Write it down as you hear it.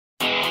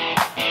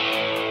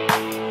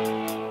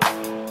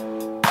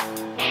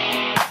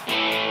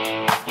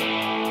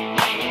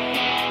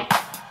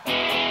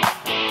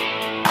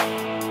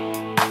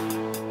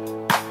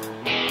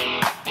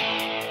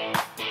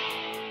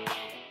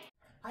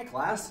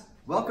class.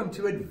 Welcome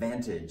to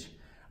EdVantage.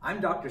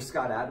 I'm Dr.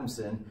 Scott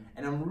Adamson,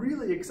 and I'm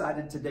really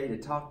excited today to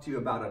talk to you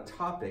about a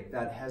topic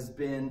that has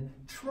been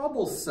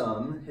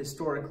troublesome,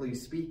 historically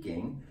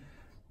speaking,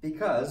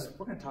 because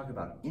we're going to talk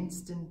about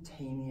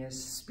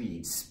instantaneous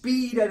speed.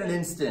 Speed at an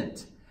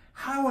instant.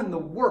 How in the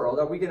world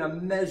are we going to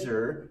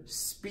measure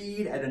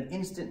speed at an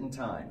instant in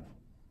time?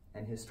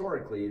 And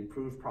historically, it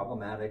proved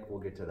problematic. We'll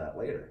get to that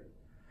later.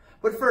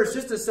 But first,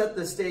 just to set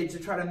the stage, to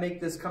try to make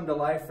this come to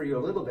life for you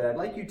a little bit, I'd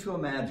like you to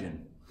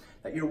imagine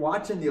that you're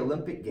watching the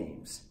Olympic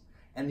Games,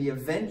 and the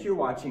event you're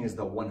watching is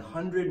the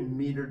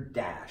 100-meter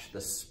dash,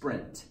 the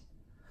sprint.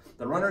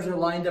 The runners are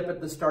lined up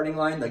at the starting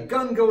line, the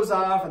gun goes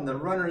off, and the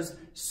runners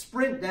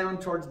sprint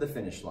down towards the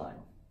finish line.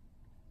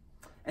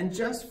 And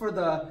just for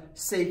the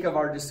sake of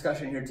our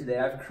discussion here today,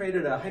 I've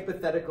created a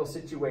hypothetical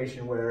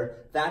situation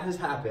where that has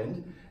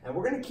happened, and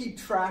we're going to keep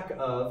track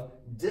of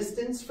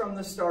distance from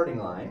the starting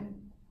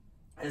line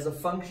as a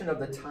function of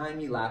the time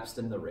elapsed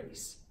in the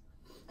race.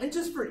 And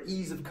just for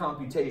ease of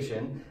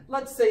computation,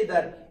 let's say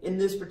that in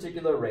this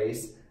particular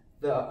race,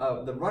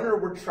 the runner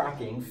we're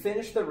tracking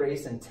finished the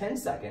race in 10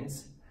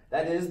 seconds.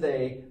 That is,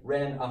 they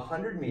ran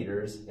 100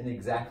 meters in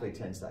exactly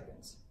 10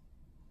 seconds.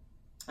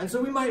 And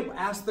so we might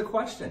ask the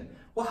question,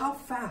 well, how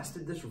fast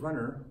did this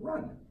runner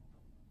run?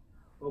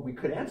 Well, we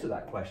could answer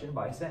that question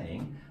by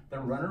saying the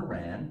runner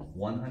ran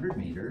 100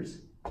 meters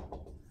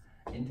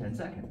in 10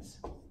 seconds.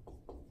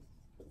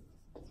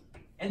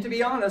 And to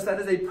be honest, that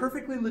is a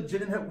perfectly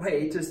legitimate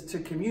way to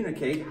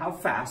communicate how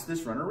fast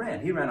this runner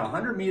ran. He ran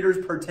 100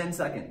 meters per 10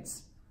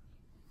 seconds.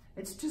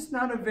 It's just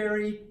not a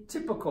very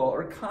typical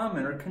or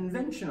common or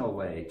conventional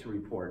way to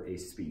report a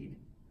speed.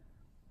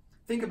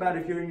 Think about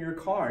if you're in your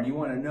car and you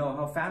want to know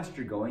how fast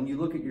you're going, you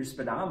look at your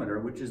speedometer,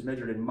 which is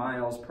measured in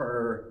miles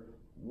per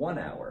 1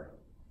 hour.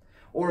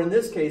 Or in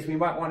this case, we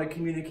might want to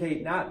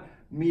communicate not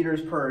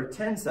meters per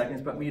 10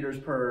 seconds, but meters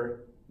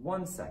per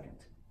 1 second.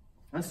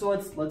 And so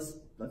let's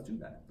do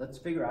that. Let's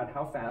figure out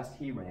how fast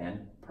he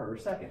ran per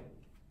second.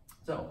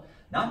 So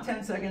not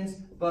 10 seconds,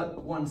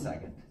 but 1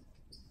 second.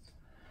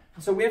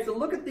 So we have to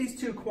look at these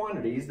two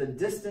quantities, the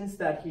distance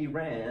that he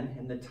ran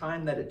and the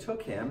time that it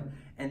took him,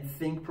 and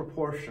think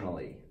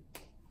proportionally.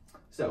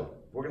 So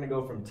we're going to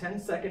go from 10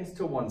 seconds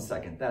to 1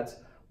 second. That's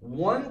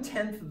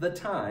 1/10 the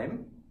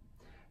time,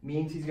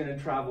 means he's going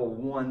to travel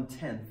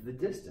 1/10 the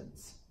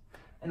distance.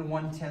 And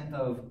 1/10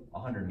 of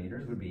 100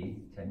 meters would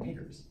be 10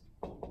 meters.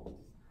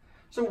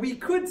 So we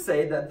could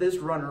say that this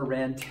runner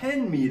ran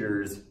 10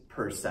 meters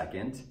per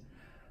second,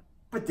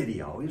 but did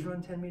he always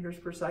run 10 meters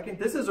per second?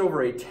 This is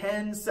over a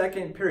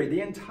 10-second period, the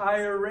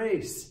entire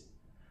race.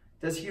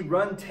 Does he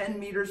run 10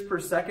 meters per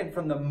second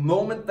from the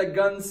moment the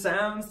gun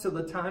sounds till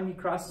the time he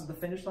crosses the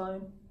finish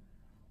line?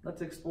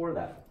 Let's explore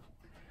that.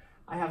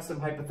 I have some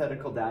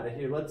hypothetical data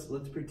here. Let's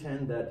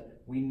pretend that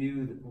we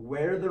knew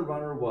where the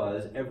runner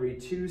was every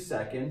 2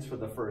 seconds for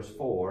the first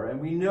 4, and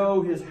we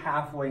know his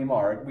halfway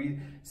mark. We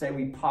say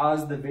we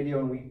paused the video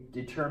and we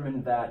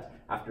determined that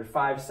after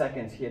 5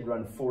 seconds he had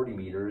run 40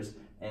 meters,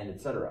 and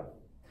etc.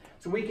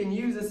 So we can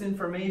use this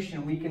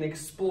information, we can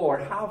explore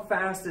how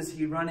fast is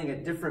he running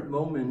at different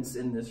moments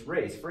in this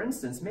race. For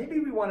instance, maybe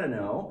we want to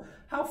know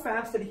how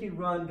fast did he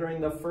run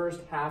during the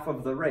first half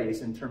of the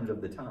race in terms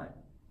of the time.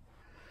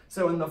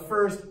 So in the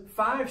first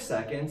 5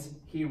 seconds,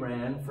 he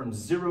ran from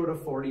 0 to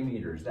 40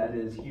 meters. That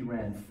is, he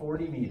ran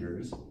 40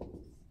 meters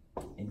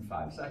in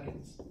 5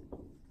 seconds.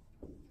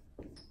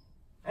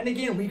 And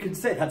again, we could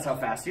say that's how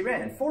fast he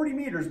ran, 40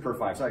 meters per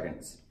 5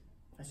 seconds.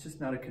 That's just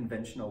not a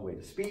conventional way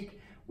to speak.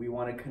 We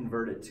want to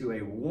convert it to a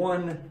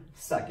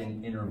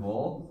 1-second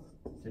interval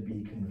to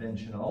be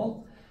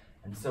conventional.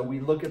 And so we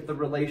look at the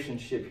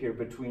relationship here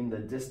between the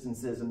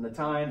distances and the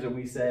times, and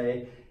we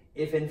say,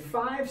 if in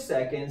 5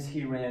 seconds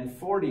he ran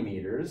 40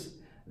 meters,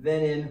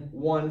 then in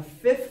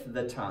 1/5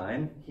 the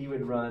time, he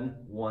would run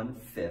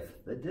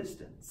 1/5 the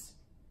distance.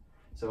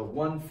 So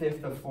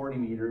 1/5 of 40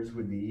 meters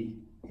would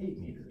be 8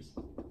 meters.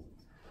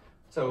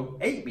 So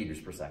 8 meters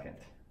per second.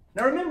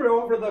 Now remember,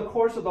 over the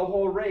course of the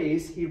whole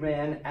race, he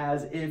ran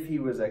as if he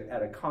was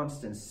at a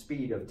constant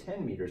speed of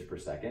 10 meters per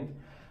second.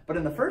 But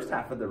in the first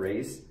half of the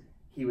race,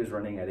 he was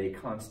running at a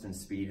constant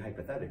speed,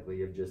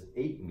 hypothetically, of just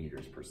 8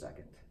 meters per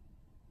second.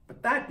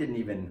 But that didn't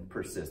even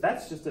persist.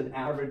 That's just an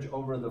average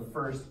over the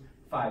first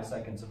 5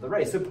 seconds of the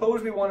race.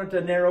 Suppose we wanted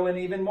to narrow in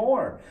even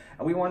more,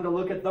 and we wanted to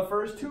look at the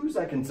first 2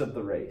 seconds of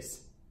the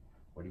race.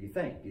 What do you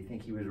think? Do you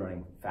think he was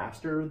running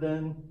faster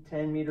than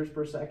 10 meters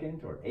per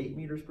second, or 8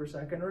 meters per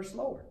second, or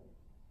slower?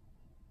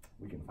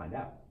 We can find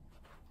out.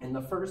 In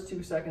the first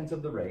 2 seconds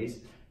of the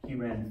race, he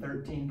ran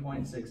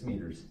 13.6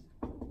 meters.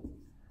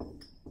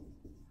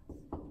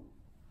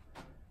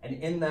 And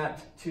in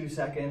that 2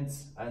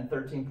 seconds and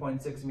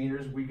 13.6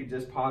 meters, we could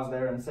just pause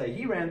there and say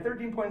he ran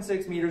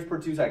 13.6 meters per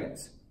 2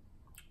 seconds.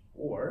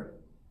 Or,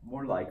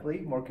 more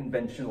likely, more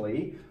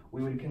conventionally,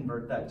 we would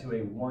convert that to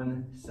a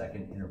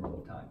 1-second interval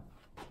of time.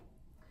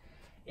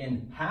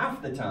 In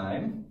half the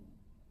time,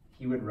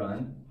 he would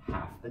run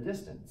half the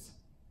distance.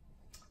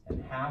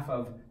 And half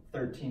of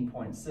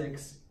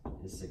 13.6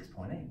 is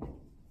 6.8.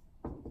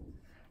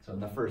 So in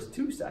the first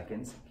 2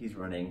 seconds, he's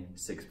running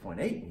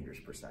 6.8 meters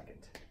per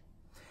second.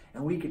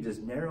 And we could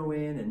just narrow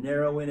in and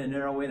narrow in and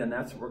narrow in, and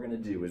that's what we're gonna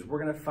do, is we're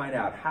gonna find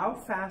out how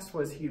fast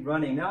was he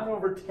running, not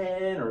over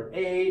 10 or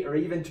 8 or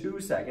even 2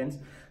 seconds,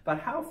 but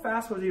how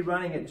fast was he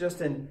running at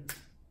just an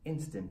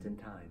instant in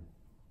time.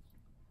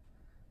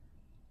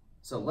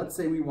 So let's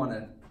say we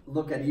wanna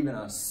look at even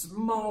a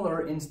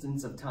smaller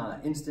instant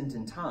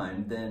in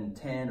time than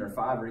 10 or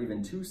 5 or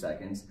even 2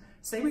 seconds.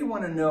 Say we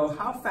wanna know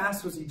how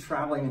fast was he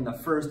traveling in the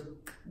first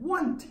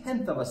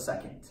 1/10 of a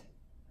second.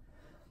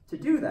 To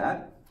do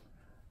that,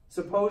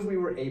 suppose we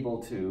were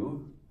able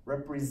to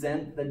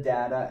represent the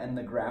data and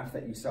the graph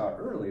that you saw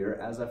earlier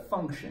as a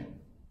function.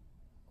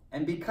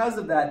 And because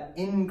of that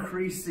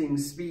increasing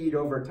speed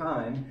over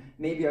time,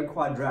 maybe a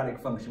quadratic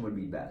function would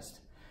be best.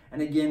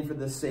 And again, for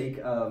the sake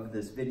of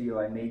this video,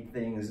 I made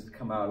things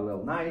come out a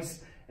little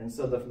nice. And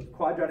so the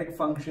quadratic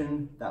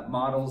function that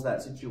models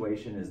that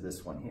situation is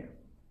this one here.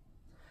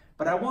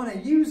 But I want to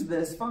use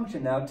this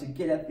function now to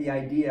get at the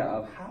idea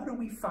of how do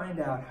we find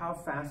out how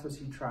fast was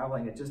he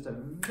traveling at just a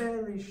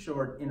very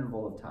short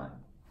interval of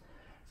time.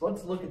 So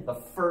let's look at the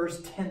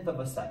first 1/10 of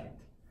a second.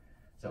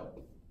 So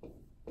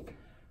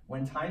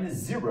when time is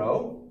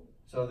 0,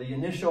 so the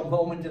initial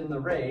moment in the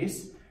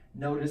race,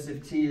 notice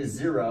if t is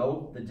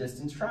 0, the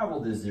distance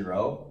traveled is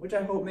 0, which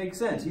I hope makes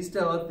sense. He's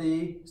still at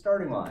the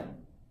starting line.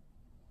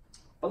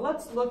 But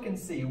let's look and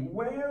see,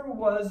 where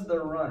was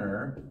the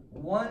runner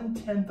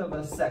 1/10 of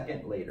a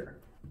second later?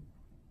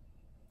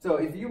 So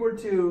if you were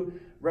to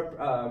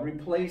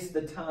replace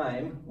the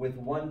time with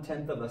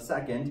 1/10 of a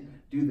second,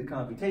 do the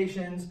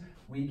computations,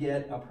 we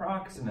get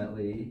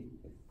approximately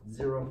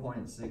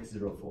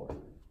 0.604.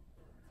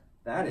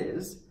 That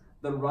is,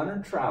 the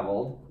runner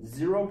traveled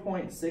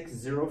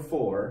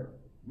 0.604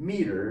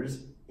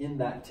 meters in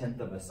that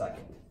 1/10 of a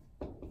second.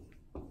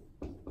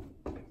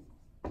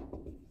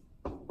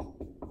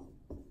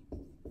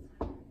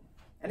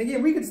 And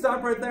again, we could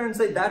stop right there and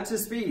say that's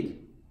his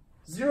speed.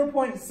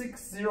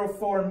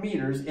 0.604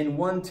 meters in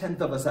 1/10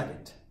 of a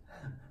second.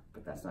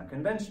 But that's not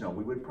conventional.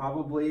 We would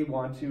probably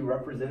want to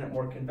represent it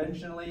more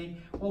conventionally.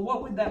 Well,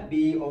 what would that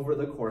be over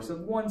the course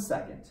of 1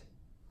 second?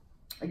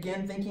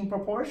 Again, thinking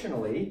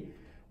proportionally,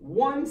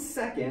 1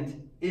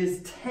 second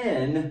is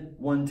 10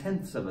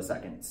 1/10ths of a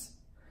seconds.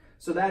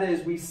 So that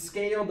is, we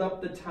scaled up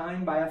the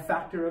time by a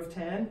factor of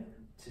 10.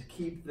 To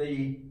keep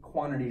the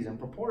quantities in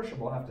proportion,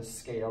 we'll have to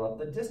scale up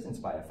the distance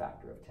by a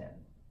factor of 10.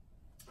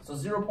 So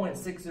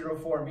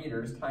 0.604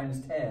 meters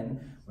times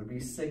 10 would be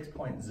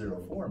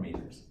 6.04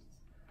 meters.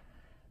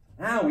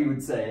 Now we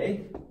would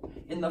say,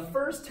 in the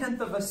first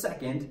 1/10 of a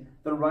second,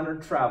 the runner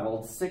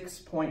traveled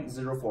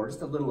 6.04,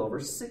 just a little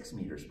over 6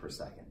 meters per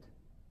second.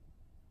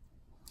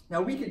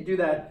 Now we could do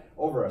that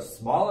over a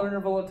smaller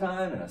interval of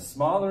time, and a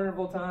smaller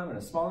interval of time, and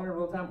a smaller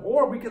interval of time,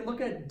 or we could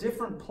look at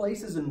different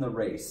places in the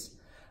race.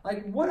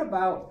 Like, what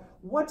about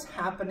what's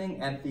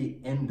happening at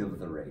the end of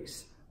the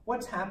race?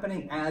 What's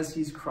happening as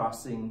he's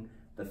crossing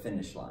the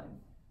finish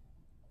line?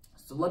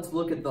 So let's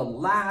look at the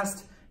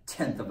last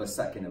 1/10 of a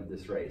second of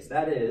this race.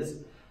 That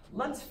is,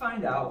 let's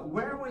find out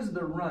where was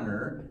the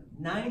runner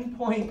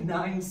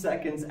 9.9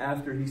 seconds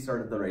after he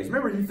started the race.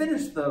 Remember, he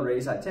finished the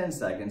race at 10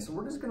 seconds, so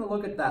we're just going to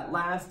look at that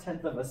last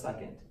 1/10 of a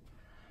second.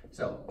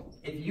 So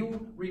if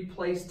you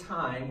replace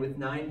time with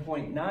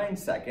 9.9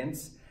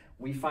 seconds,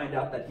 we find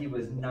out that he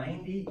was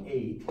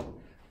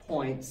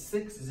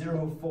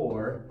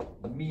 98.604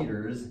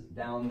 meters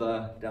down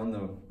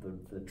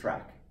the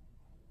track.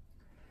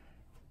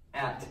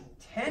 At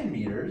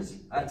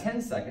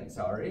 10 seconds,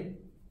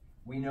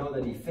 we know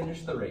that he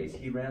finished the race.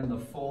 He ran the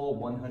full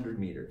 100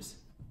 meters.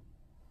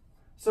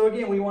 So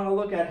again, we want to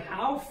look at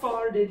how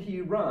far did he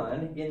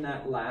run in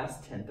that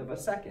last 1/10 of a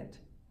second.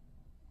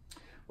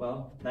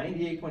 Well,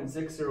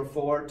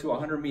 98.604 to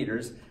 100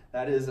 meters,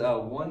 that is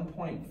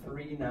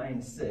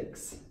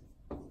 1.396.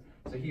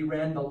 So he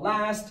ran the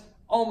last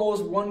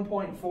almost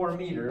 1.4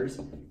 meters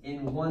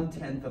in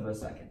 1/10 of a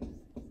second.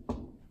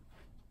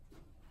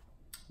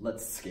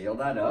 Let's scale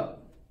that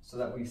up so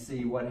that we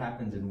see what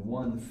happens in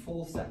 1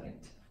 full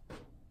second.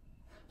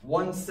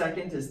 1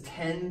 second is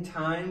 10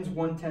 times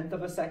 1/10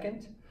 of a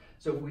second.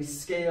 So if we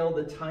scale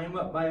the time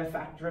up by a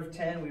factor of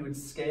 10, we would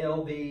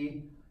scale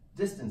the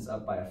distance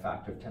up by a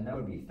factor of 10. That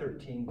would be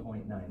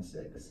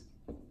 13.96.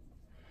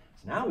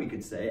 So now we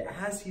could say,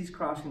 as he's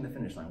crossing the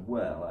finish line,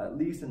 well, at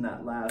least in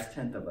that last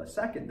 1/10 of a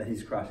second that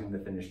he's crossing the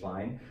finish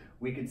line,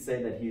 we could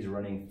say that he's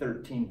running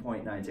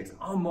 13.96,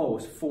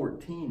 almost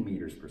 14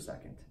 meters per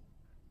second.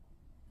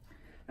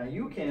 Now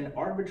you can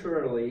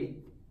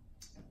arbitrarily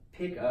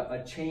pick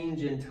a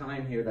change in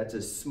time here that's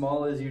as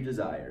small as you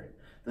desire.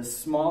 The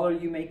smaller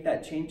you make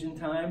that change in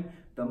time,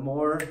 the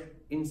more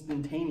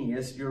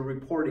instantaneous your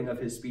reporting of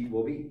his speed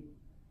will be.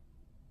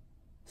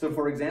 So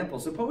for example,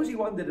 suppose you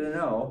wanted to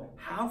know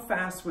how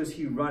fast was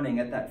he running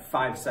at that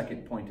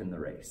 5-second point in the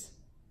race.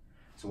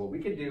 So what we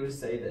could do is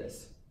say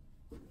this.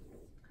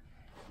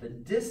 The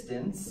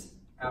distance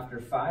after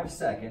 5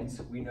 seconds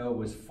we know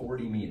was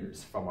 40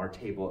 meters from our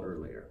table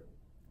earlier.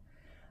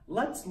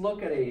 Let's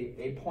look at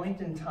a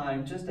point in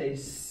time, just a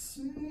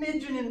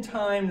smidgen in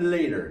time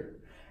later.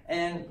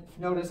 And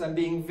notice I'm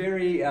being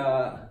very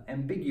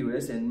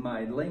ambiguous in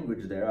my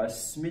language there, a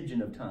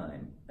smidgen of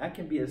time. That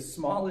can be as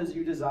small as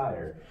you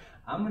desire.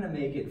 I'm going to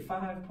make it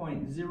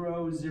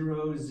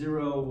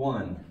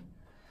 5.0001.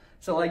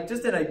 So like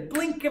just in a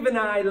blink of an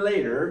eye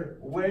later,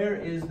 where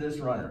is this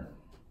runner?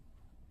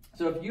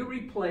 So if you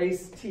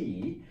replace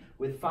t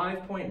with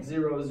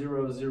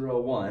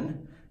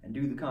 5.0001 and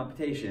do the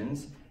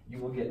computations, you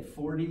will get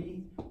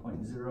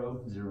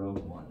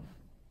 40.001.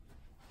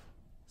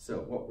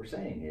 So what we're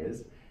saying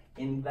is,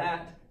 in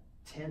that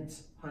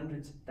tenths,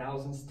 hundreds,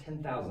 thousands,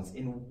 10,000ths,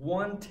 in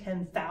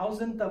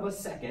 1/10,000th of a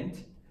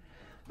second,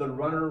 the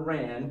runner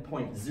ran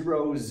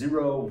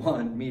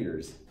 0.001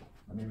 meters.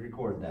 Let me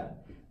record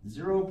that.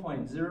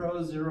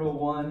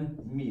 0.001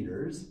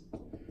 meters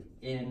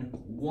in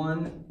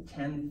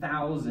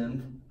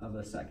 1/10,000th of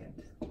a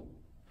second.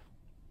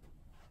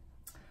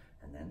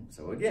 And then,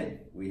 so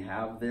again, we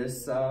have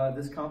this,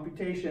 this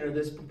computation or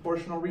this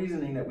proportional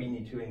reasoning that we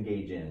need to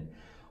engage in.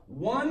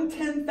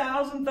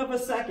 1/10,000th of a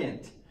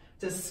second.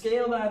 To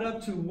scale that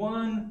up to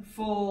 1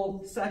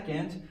 full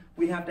second,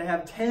 we have to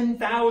have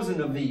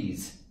 10,000 of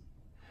these.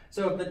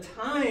 So if the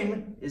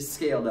time is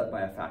scaled up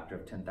by a factor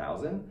of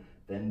 10,000,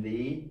 then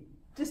the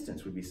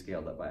distance would be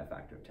scaled up by a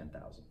factor of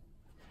 10,000.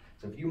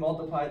 So if you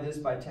multiply this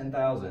by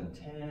 10,000,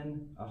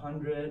 10,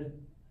 100,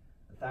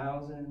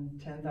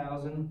 1,000,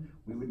 10,000,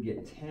 we would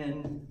get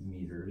 10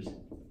 meters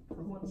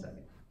per 1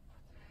 second.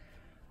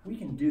 We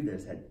can do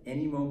this at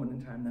any moment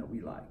in time that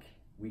we like.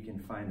 We can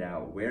find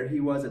out where he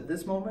was at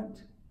this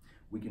moment.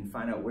 We can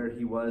find out where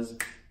he was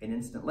an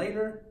instant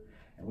later.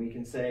 And we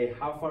can say,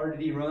 how far did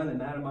he run in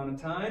that amount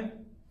of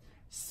time?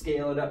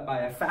 Scale it up by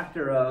a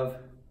factor of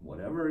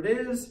whatever it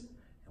is.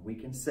 And we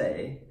can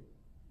say,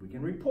 we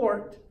can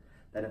report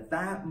that at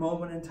that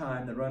moment in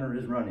time, the runner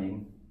is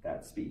running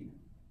that speed.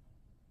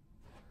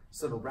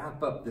 So to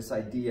wrap up this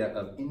idea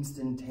of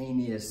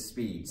instantaneous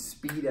speed,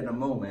 speed at a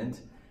moment,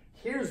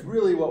 here's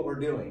really what we're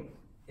doing.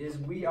 Is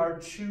we are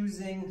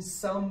choosing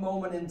some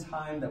moment in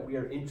time that we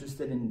are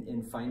interested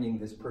in finding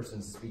this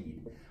person's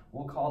speed.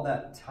 We'll call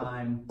that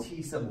time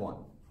t sub 1.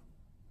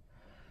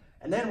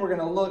 And then we're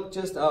going to look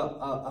just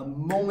a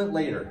moment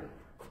later.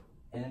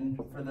 And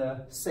for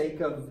the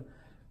sake of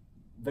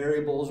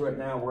variables right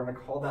now, we're going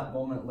to call that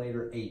moment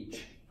later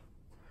h.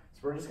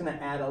 So we're just going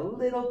to add a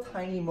little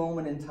tiny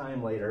moment in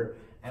time later,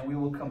 and we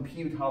will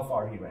compute how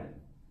far he ran.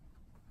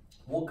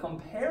 We'll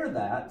compare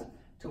that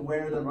to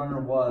where the runner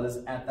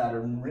was at that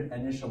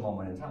initial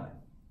moment in time.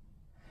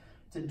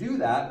 To do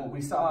that, what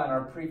we saw in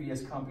our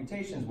previous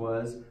computations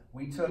was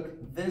we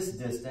took this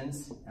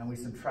distance and we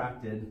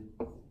subtracted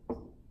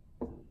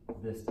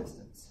this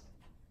distance.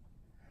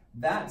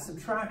 That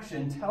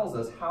subtraction tells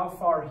us how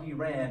far he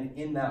ran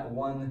in that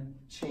one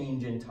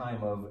change in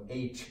time of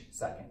h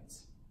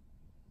seconds.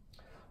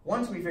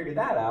 Once we figured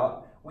that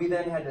out, we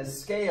then had to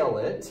scale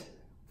it.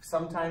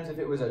 Sometimes if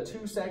it was a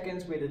 2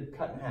 seconds, we had to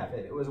cut in half.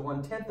 If it was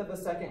 1/10 of a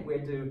second, we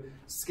had to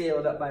scale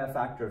it up by a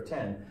factor of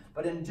 10.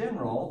 But in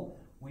general,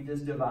 we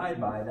just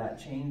divide by that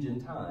change in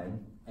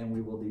time, and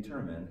we will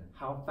determine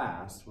how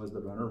fast was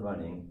the runner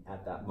running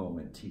at that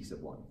moment, t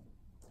sub 1.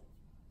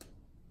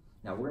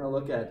 Now we're going to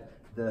look at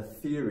the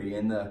theory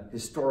and the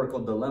historical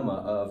dilemma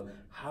of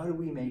how do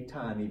we make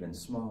time even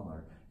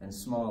smaller and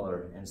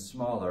smaller and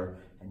smaller,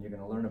 and you're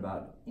going to learn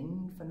about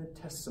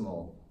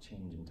infinitesimal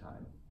change in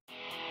time.